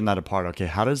just breaking that apart. Okay,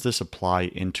 how does this apply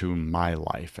into my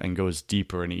life? And goes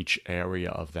deeper in each area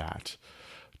of that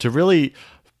to really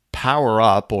power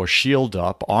up or shield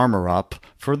up, armor up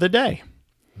for the day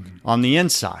on the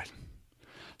inside.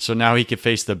 So now he can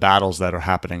face the battles that are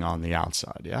happening on the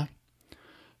outside. Yeah.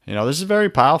 This is very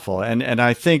powerful. And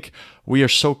I think we are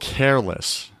so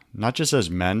careless, not just as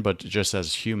men, but just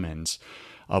as humans,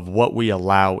 of what we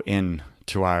allow in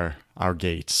to our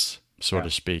gates, so to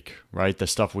speak, right? The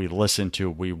stuff we listen to,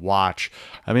 we watch.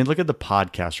 I mean, look at the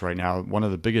podcast right now. One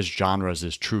of the biggest genres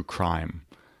is true crime.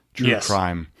 True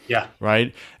crime. Yeah.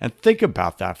 Right? And think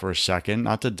about that for a second,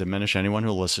 not to diminish anyone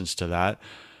who listens to that,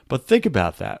 but think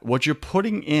about that. What you're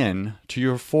putting in to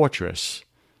your fortress,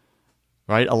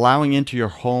 right? Allowing into your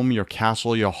home, your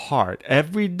castle, your heart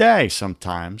every day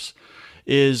sometimes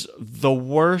is the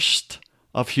worst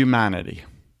of humanity.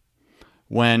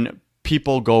 When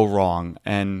people go wrong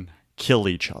and kill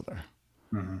each other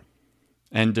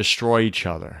and destroy each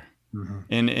other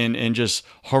in just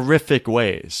horrific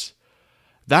ways.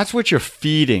 That's what you're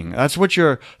feeding. That's what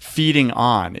you're feeding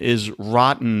on is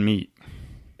rotten meat.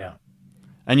 Yeah.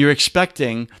 And you're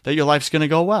expecting that your life's going to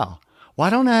go well. Why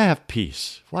don't I have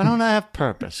peace? Why don't I have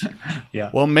purpose?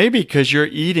 Yeah. Well, maybe because you're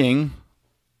eating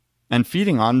and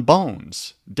feeding on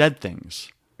bones, dead things.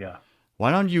 Yeah. Why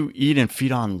don't you eat and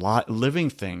feed on living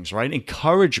things, right?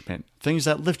 Encouragement, things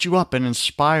that lift you up and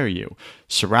inspire you.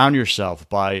 Surround yourself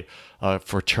by a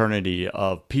fraternity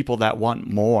of people that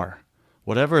want more,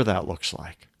 whatever that looks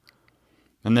like.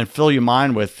 And then fill your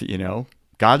mind with,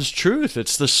 God's truth.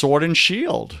 It's the sword and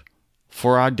shield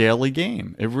for our daily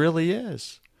game. It really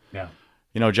is. Yeah.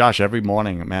 Josh, every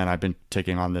morning, man, I've been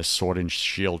taking on this sword and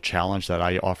shield challenge that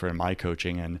I offer in my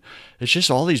coaching. And it's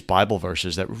just all these Bible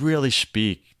verses that really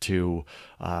speak to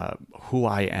who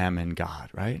I am in God,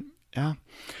 right? Yeah.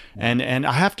 And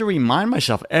I have to remind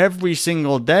myself every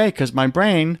single day because my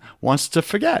brain wants to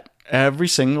forget every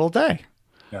single day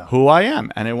who I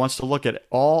am. And it wants to look at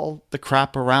all the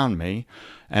crap around me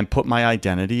and put my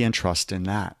identity and trust in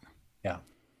that.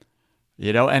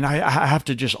 And I have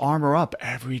to just armor up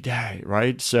every day,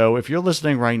 right? So if you're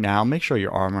listening right now, make sure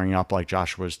you're armoring up like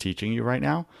Joshua is teaching you right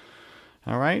now.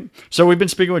 All right. So we've been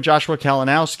speaking with Joshua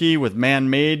Kalinowski with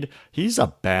Man Made. He's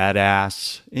a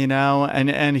badass,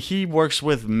 and he works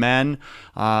with men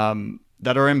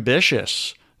that are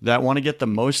ambitious, that want to get the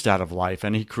most out of life.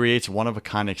 And he creates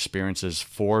one-of-a-kind experiences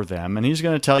for them. And he's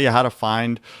going to tell you how to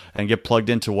find and get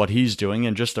plugged into what he's doing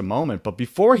in just a moment. But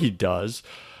before he does,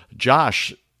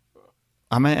 Josh,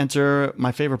 I'm going to enter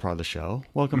my favorite part of the show.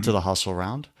 Welcome to the Hustle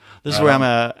Round. This is where I'm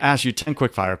going to ask you 10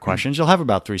 quick fire questions. You'll have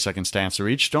about 3 seconds to answer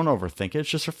each. Don't overthink it. It's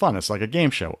just for fun. It's like a game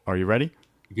show. Are you ready?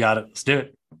 You got it. Let's do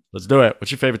it. Let's do it.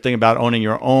 What's your favorite thing about owning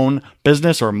your own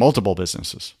business or multiple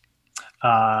businesses?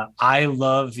 I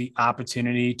love the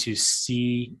opportunity to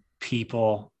see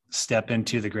people step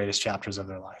into the greatest chapters of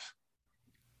their life.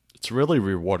 It's really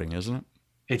rewarding, isn't it?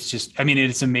 It's just,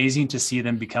 it's amazing to see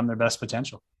them become their best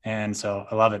potential. And so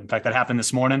I love it. In fact, that happened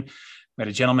this morning. We had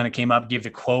a gentleman that came up, gave the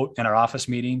quote in our office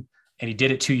meeting, and he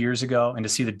did it 2 years ago. And to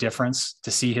see the difference,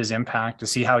 to see his impact, to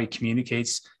see how he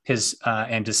communicates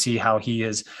and to see how he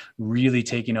is really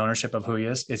taking ownership of who he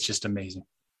is, it's just amazing.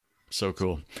 So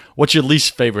cool. What's your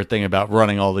least favorite thing about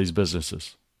running all these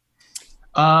businesses?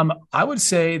 I would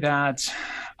say that,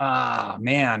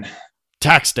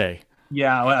 tax day.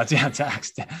 Yeah, well,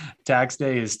 tax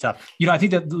day is tough. I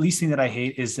think that the least thing that I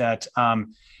hate is that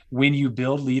when you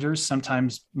build leaders,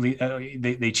 sometimes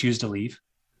they choose to leave.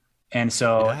 And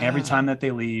so every time that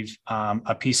they leave,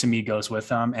 a piece of me goes with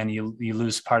them and you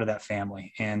lose part of that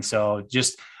family. And so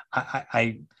just,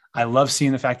 I love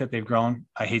seeing the fact that they've grown.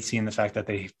 I hate seeing the fact that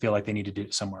they feel like they need to do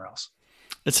it somewhere else.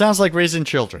 It sounds like raising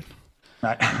children.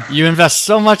 Right. You invest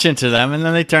so much into them and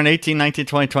then they turn 18, 19,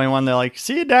 20, 21. They're like,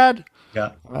 see you, Dad.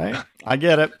 Yeah. Right. I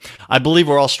get it. I believe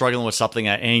we're all struggling with something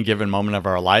at any given moment of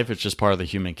our life. It's just part of the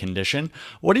human condition.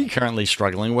 What are you currently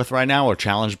struggling with right now or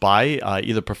challenged by,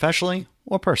 either professionally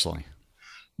or personally?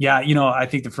 Yeah. I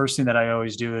think the first thing that I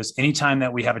always do is anytime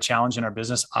that we have a challenge in our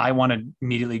business, I want to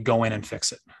immediately go in and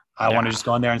fix it. I want to just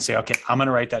go in there and say, okay, I'm going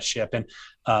to right that ship. And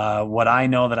what I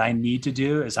know that I need to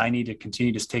do is I need to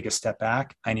continue to take a step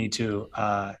back. I need to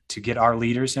get our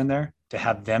leaders in there, to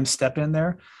have them step in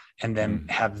there and then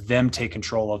have them take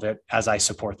control of it as I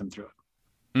support them through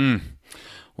it.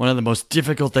 One of the most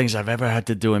difficult things I've ever had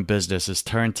to do in business is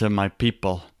turn to my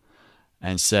people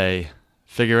and say,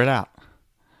 figure it out.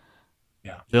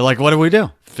 Yeah. They're like, what do we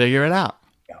do? Figure it out.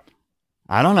 Yeah.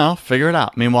 I don't know. Figure it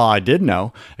out. Meanwhile, I did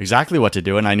know exactly what to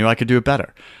do and I knew I could do it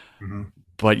better. Mm-hmm.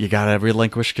 But you got to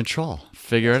relinquish control.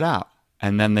 Figure it out.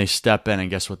 And then they step in and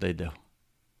guess what they do?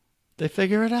 They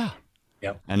figure it out.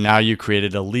 Yep. And now you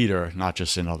created a leader, not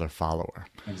just another follower.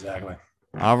 Exactly.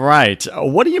 All right.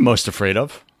 What are you most afraid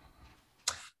of?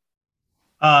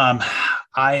 I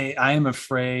am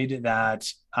afraid that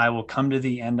I will come to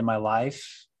the end of my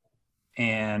life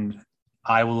and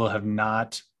I will have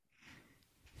not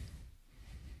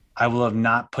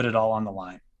put it all on the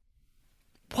line.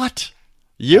 What?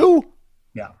 You?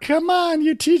 Yeah. Come on,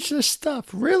 you teach this stuff.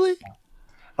 Really?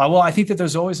 Well, I think that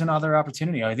there's always another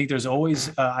opportunity. I think there's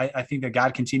always, I think that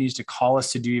God continues to call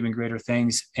us to do even greater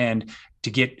things and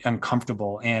to get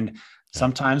uncomfortable. And Yeah,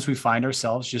 sometimes we find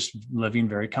ourselves just living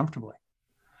very comfortably.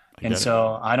 I And get it.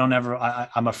 so I don't ever,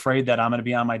 I'm afraid that I'm going to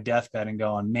be on my deathbed and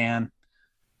going, man,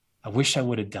 I wish I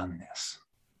would have done this.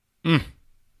 Mm,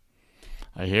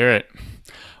 I hear it.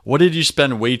 What did you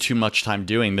spend way too much time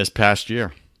doing this past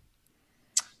year?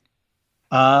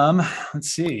 Let's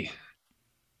see.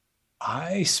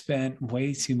 I spent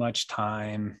way too much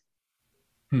time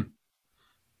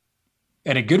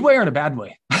in a good way or in a bad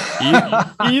way.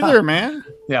 Either, man.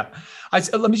 Yeah.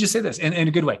 Let me just say this in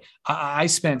a good way. I've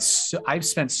spent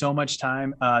so much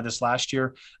time this last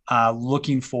year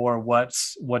looking for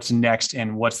what's next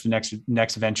and what's the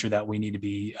next venture that we need to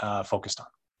be focused on.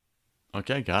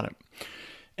 Okay, got it.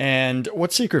 And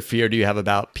what secret fear do you have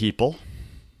about people?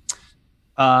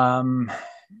 I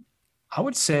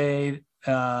would say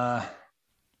that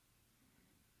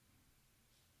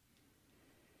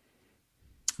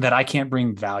I can't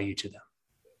bring value to them.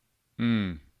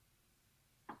 Hmm.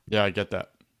 Yeah, I get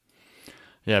that.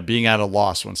 Yeah, being at a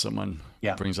loss when someone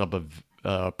Yeah. brings up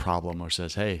a problem or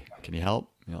says, "Hey, can you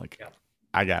help?" You're like, Yeah.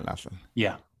 "I got nothing."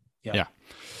 Yeah. Yeah.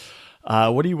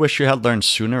 What do you wish you had learned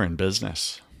sooner in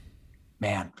business?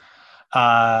 Man,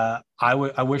 I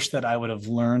wish that I would have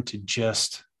learned to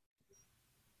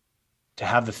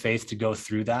have the faith to go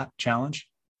through that challenge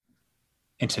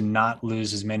and to not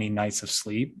lose as many nights of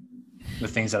sleep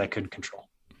with things that I couldn't control.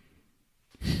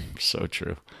 So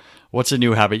true. What's a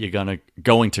new habit you're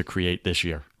going to create this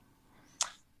year?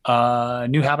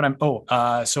 New habit.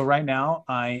 So right now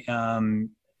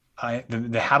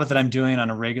the habit that I'm doing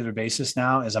on a regular basis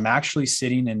now is I'm actually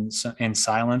sitting in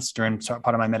silence during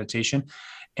part of my meditation.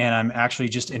 And I'm actually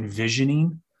just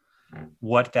envisioning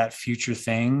what that future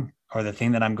thing or the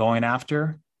thing that I'm going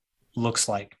after looks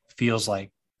like, feels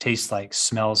like, tastes like,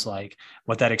 smells like,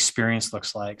 what that experience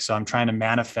looks like. So I'm trying to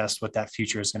manifest what that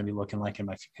future is going to be looking like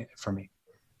for me.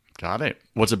 Got it.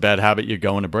 What's a bad habit you're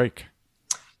going to break?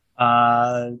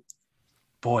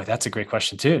 Boy, that's a great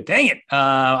question too. Dang it.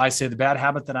 I say the bad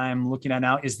habit that I'm looking at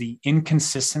now is the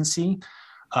inconsistency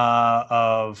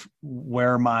of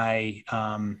where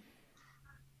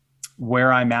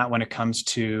I'm at when it comes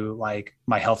to like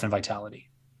my health and vitality.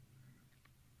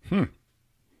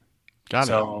 Got it.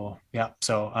 So, yeah.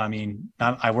 So, I mean,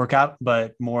 I work out,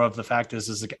 but more of the fact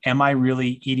is like, am I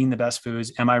really eating the best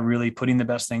foods? Am I really putting the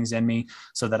best things in me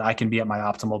so that I can be at my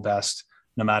optimal best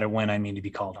no matter when I need to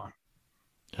be called on?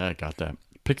 Yeah, I got that.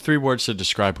 Pick 3 words to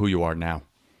describe who you are now.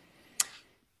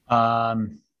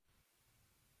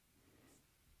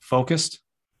 Focused,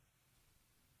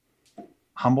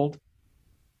 humbled,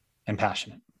 and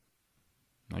passionate.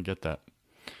 I get that.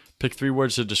 Pick 3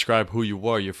 words to describe who you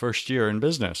were your first year in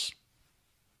business.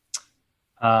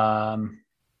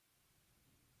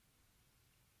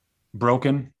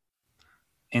 Broken,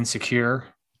 insecure,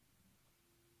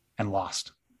 and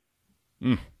lost.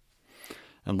 And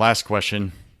last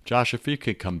question, Josh, if you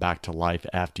could come back to life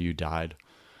after you died,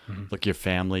 look your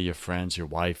family, your friends, your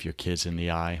wife, your kids in the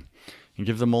eye, and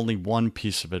give them only one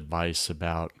piece of advice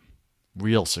about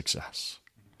real success,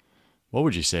 what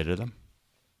would you say to them?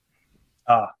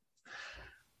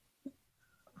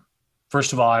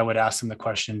 First of all, I would ask them the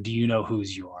question, do you know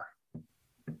whose you are?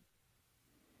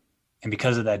 And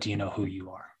because of that, do you know who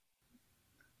you are?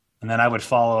 And then I would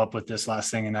follow up with this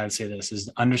last thing. And I would say this is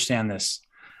understand this,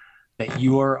 that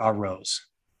you are a rose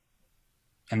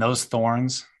and those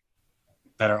thorns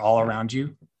that are all around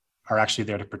you are actually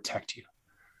there to protect you.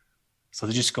 So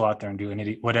they just go out there and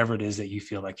do whatever it is that you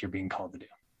feel like you're being called to do.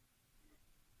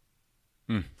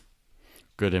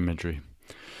 Good imagery.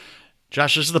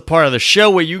 Josh, this is the part of the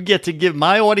show where you get to give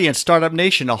my audience, Startup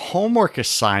Nation, a homework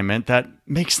assignment that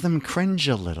makes them cringe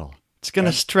a little. It's going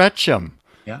to stretch them.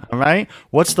 Yeah. All right.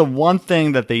 What's the one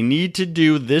thing that they need to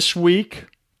do this week,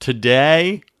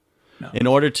 today, in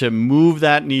order to move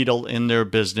that needle in their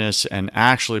business and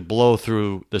actually blow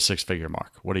through the 6-figure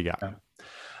mark? What do you got? Yeah.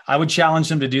 I would challenge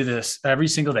them to do this every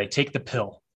single day. Take the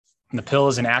pill. And the pill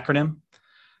is an acronym.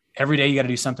 Every day you got to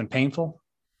do something painful,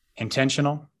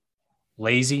 intentional,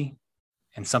 lazy,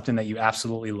 and something that you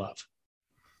absolutely love.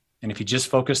 And if you just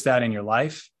focus that in your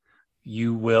life,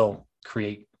 you will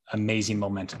create amazing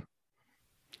momentum.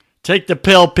 Take the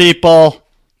pill, people.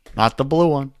 Not the blue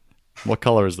one. What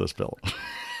color is this pill?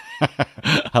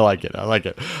 I like it.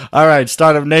 All right,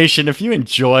 Startup Nation, if you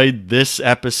enjoyed this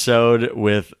episode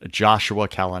with Joshua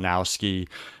Kalinowski,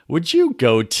 would you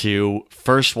go to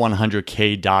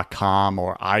first100k.com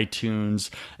or iTunes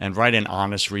and write an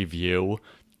honest review?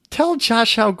 Tell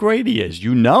Josh how great he is.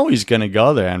 You know he's going to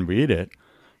go there and read it,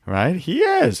 right? He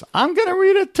is. I'm going to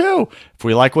read it too. If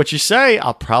we like what you say,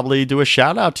 I'll probably do a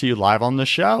shout out to you live on the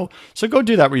show. So go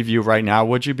do that review right now,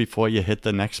 would you, before you hit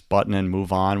the next button and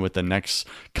move on with the next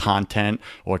content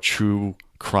or true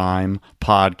crime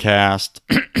podcast.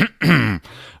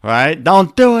 Right?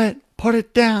 Don't do it. Put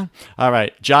it down. All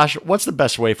right, Josh, what's the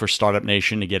best way for Startup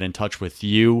Nation to get in touch with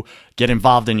you, get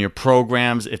involved in your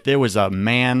programs? If there was a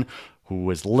man who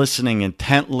was listening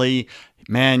intently,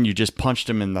 man, you just punched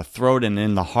him in the throat and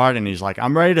in the heart, and he's like,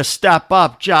 I'm ready to step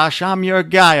up. Josh, I'm your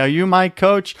guy. Are you my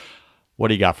coach? What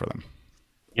do you got for them?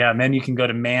 Yeah, man, you can go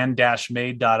to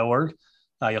man-made.org.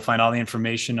 You'll find all the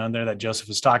information on there that Joseph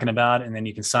was talking about, and then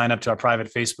you can sign up to our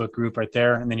private Facebook group right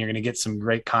there, and then you're going to get some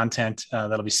great content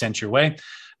that'll be sent your way.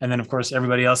 And then, of course,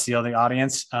 everybody else, the other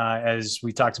audience, as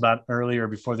we talked about earlier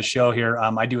before the show here,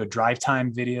 I do a drive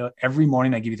time video every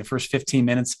morning. I give you the first 15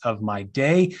 minutes of my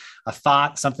day, a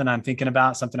thought, something I'm thinking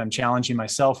about, something I'm challenging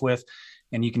myself with.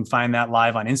 And you can find that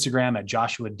live on Instagram at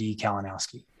Joshua D.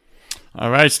 Kalinowski.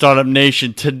 All right, Startup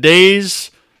Nation.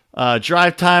 Today's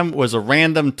drive time was a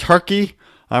random turkey.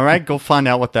 All right, go find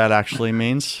out what that actually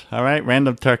means. All right,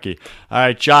 random turkey. All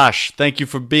right, Josh, thank you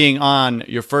for being on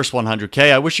your first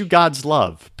 100K. I wish you God's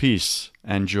love, peace,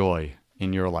 and joy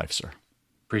in your life, sir.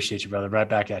 Appreciate you, brother. Right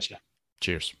back at you.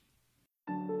 Cheers.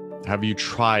 Have you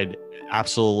tried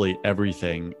absolutely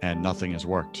everything and nothing has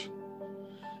worked?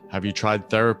 Have you tried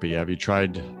therapy? Have you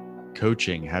tried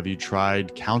coaching? Have you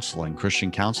tried counseling,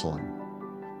 Christian counseling?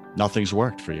 Nothing's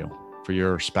worked for you, for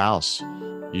your spouse.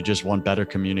 You just want better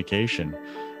communication.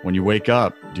 When you wake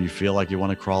up, do you feel like you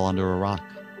want to crawl under a rock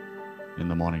in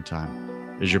the morning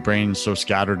time? Is your brain so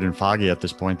scattered and foggy at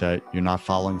this point that you're not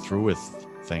following through with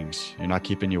things? You're not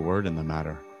keeping your word in the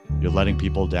matter. You're letting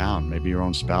people down, maybe your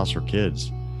own spouse or kids.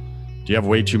 Do you have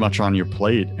way too much on your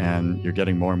plate and you're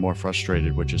getting more and more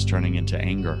frustrated, which is turning into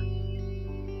anger?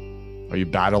 Are you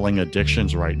battling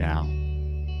addictions right now?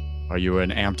 Are you an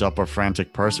amped up or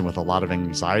frantic person with a lot of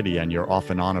anxiety and you're off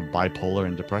and on of bipolar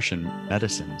and depression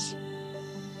medicines?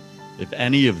 If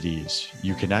any of these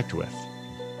you connect with,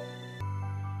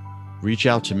 reach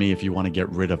out to me if you want to get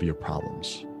rid of your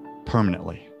problems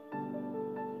permanently.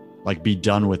 Like, be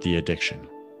done with the addiction.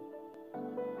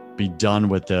 Be done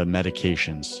with the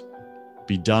medications.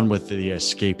 Be done with the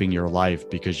escaping your life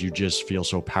because you just feel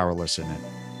so powerless in it.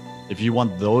 If you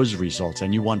want those results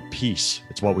and you want peace,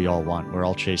 it's what we all want. We're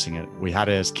all chasing it. We had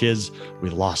it as kids. We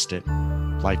lost it.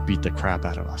 Life beat the crap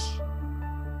out of us.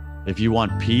 If you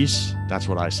want peace, that's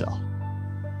what I sell.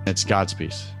 It's God's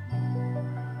peace.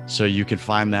 So you can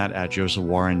find that at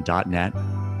josephwarren.net.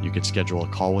 You can schedule a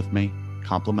call with me,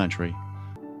 complimentary.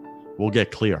 We'll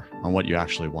get clear on what you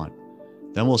actually want.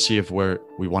 Then we'll see if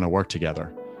we want to work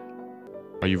together.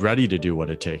 Are you ready to do what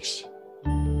it takes?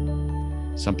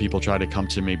 Some people try to come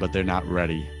to me, but they're not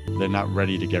ready. They're not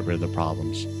ready to get rid of the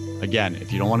problems. Again,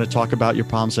 if you don't want to talk about your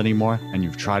problems anymore and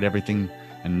you've tried everything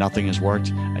and nothing has worked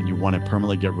and you want to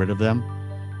permanently get rid of them,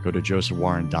 go to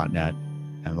josephwarren.net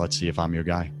and let's see if I'm your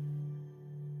guy.